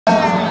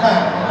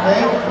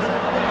Okay?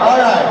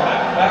 Alright.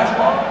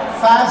 Fastball?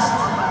 Fast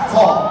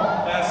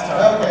talk. Fast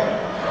talk. Okay.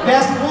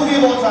 Best movie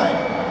of all time?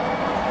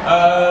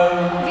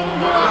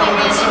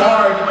 It's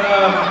hard.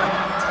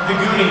 The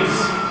Goonies.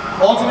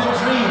 Ultimate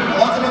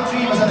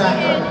dream as an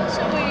actor.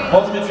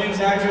 Ultimate dreams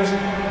and actors.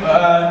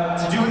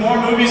 To do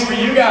more movies for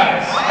you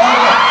guys.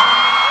 Okay.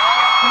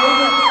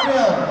 Favorite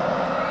film?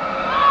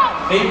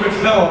 Favorite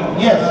film?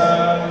 Yes.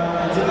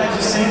 Didn't I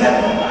just say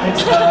that? I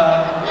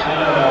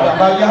don't know.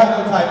 But you have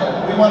no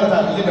title. We want a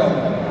title. You don't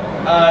know.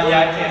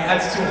 Yeah, I can't.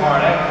 That's too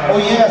hard. Oh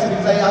yes,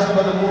 because I asked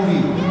about the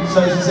movie.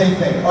 So it's the same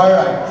thing.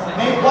 Alright.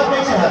 What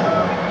makes you happy?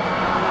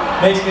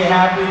 Makes me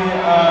happy.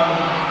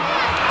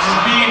 Just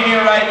being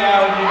here right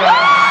now with you guys.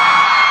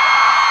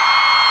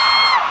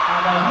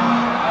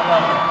 I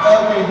love it.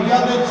 Okay, the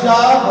other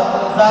job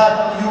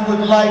that you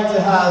would like to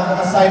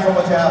have aside from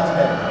what you have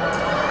today?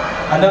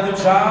 Another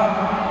job?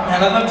 And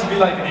I'd love to be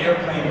like an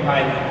airplane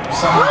pilot or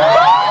something like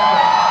that.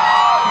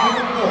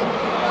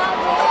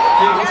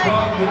 Favorite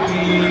book would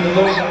be The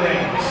Lord of the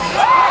Rings.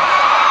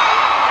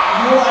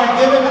 You are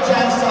given a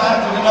chance to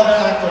act with another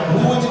actor.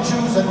 Who would you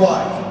choose and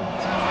why?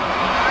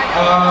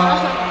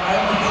 I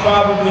would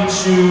probably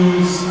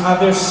choose,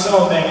 there's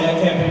so many, I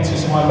can't pick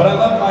just one, but I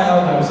love my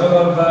elders.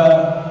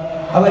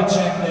 I like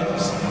Jack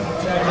Nicholson.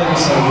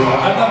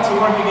 I'd love to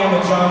work again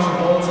with John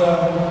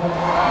Travolta.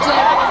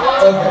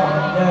 Okay.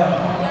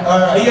 Yeah.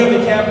 Alright. Leo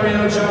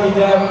DiCaprio, Johnny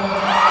Depp.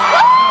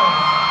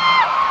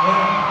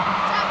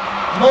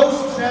 Yeah.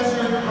 Most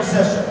treasured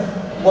possession.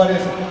 What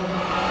is it?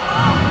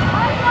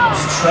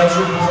 Most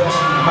treasured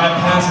possession? My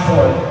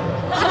passport.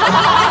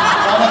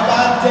 On a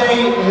bad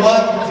day,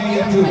 what do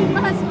you do?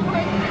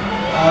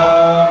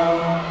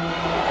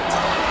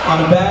 On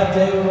a bad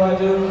day, what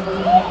do?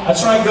 I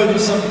try and go do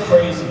something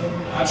crazy.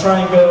 I try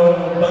and go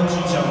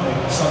bungee jumping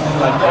or something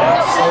like that.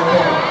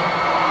 Okay.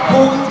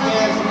 Who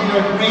is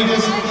your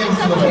greatest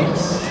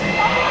influence?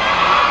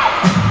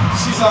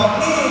 She's all,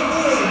 me.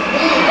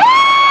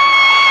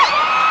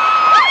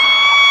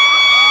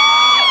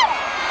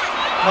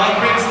 My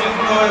greatest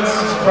influence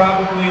is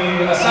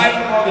probably, aside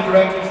from all the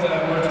directors that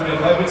I've worked with,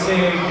 I would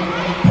say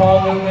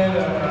Paul Newman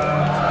or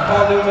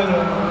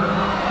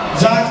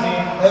Johnny.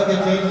 Okay,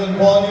 James and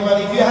Paul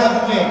Newman. If you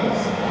have wings,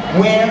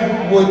 where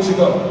would you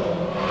go?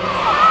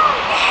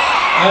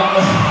 I'm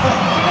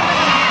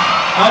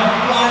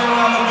flying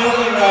around the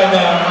building right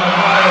now.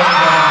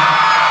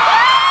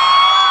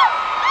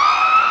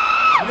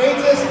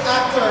 Greatest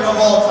actor of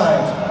all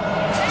time?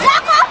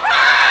 ZAC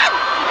EFRON!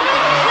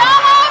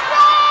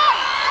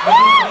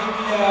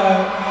 Maybe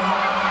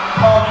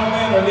Paul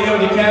Newman or Leo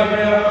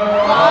DiCaprio.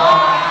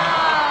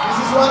 This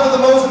is one of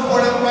the most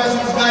important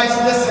questions, guys.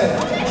 Listen.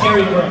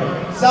 Cary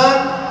Grant. Son,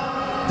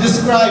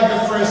 describe your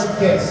first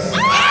kiss.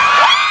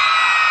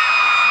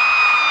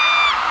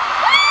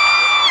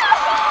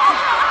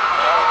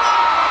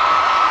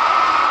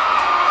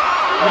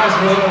 You guys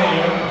really want to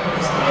hear?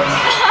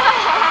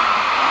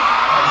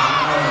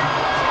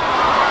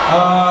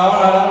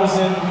 Alright, I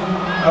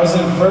was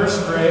in first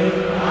grade.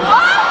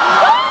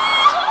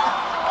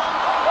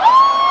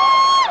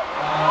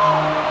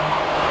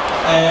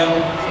 And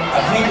I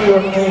think we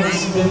were playing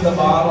Spin the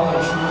Bottle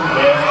or Truth or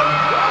Dare.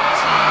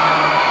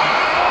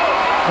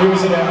 I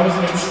was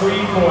in a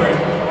tree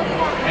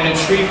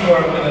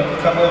fort, with a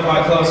couple of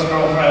my close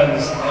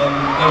girlfriends, and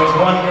there was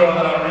one girl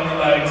that I really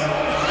liked,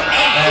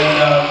 and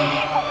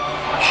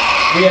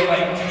we had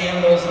like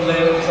candles lit.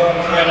 It was all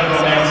kind of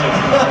romantic.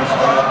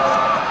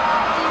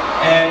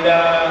 And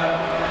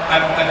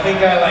I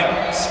think I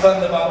like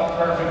spun the bottle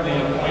perfectly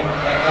and pointed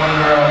at one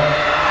girl.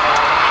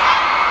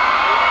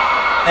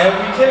 And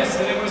we kissed,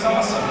 and it was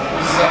awesome. It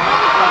was,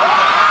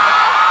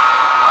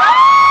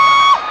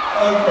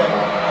 Okay.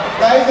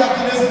 Guys have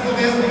to listen to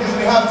this because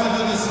we have to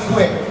do this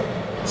quick.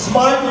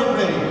 Smart or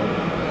pretty?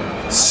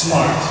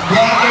 Smart.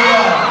 Black or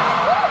white?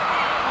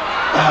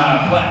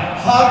 Black.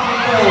 Hot or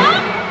cold?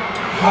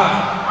 Hot.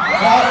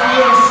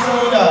 Coffee or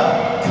soda?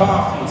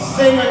 Coffee.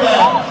 Sing or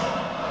dance?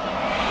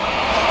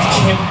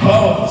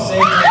 Both.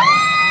 Same thing.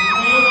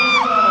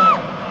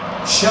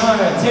 Shine.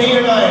 Day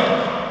or night?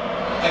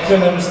 I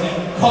couldn't understand.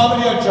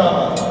 Comedy or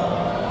drama?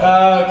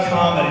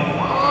 Comedy.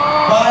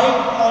 Bike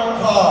or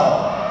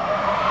car?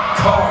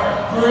 Car.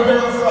 Burger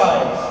or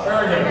fries?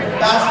 Burger.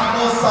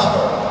 Basketball or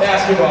soccer?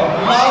 Basketball.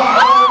 Love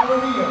or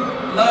career?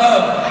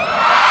 Love.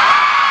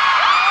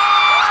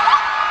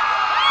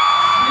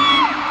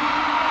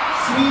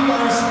 Sweet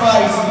or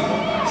spicy?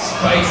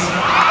 Spicy.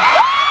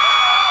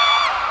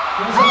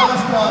 Here's the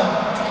last one.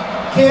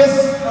 Kiss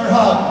or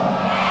hug?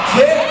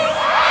 Kiss.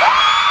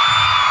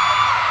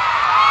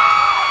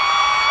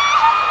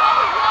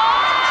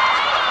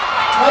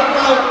 Right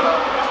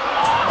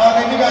now,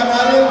 kaibigan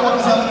natin, kung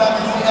kasama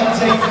natin si MJ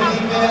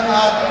Felipe at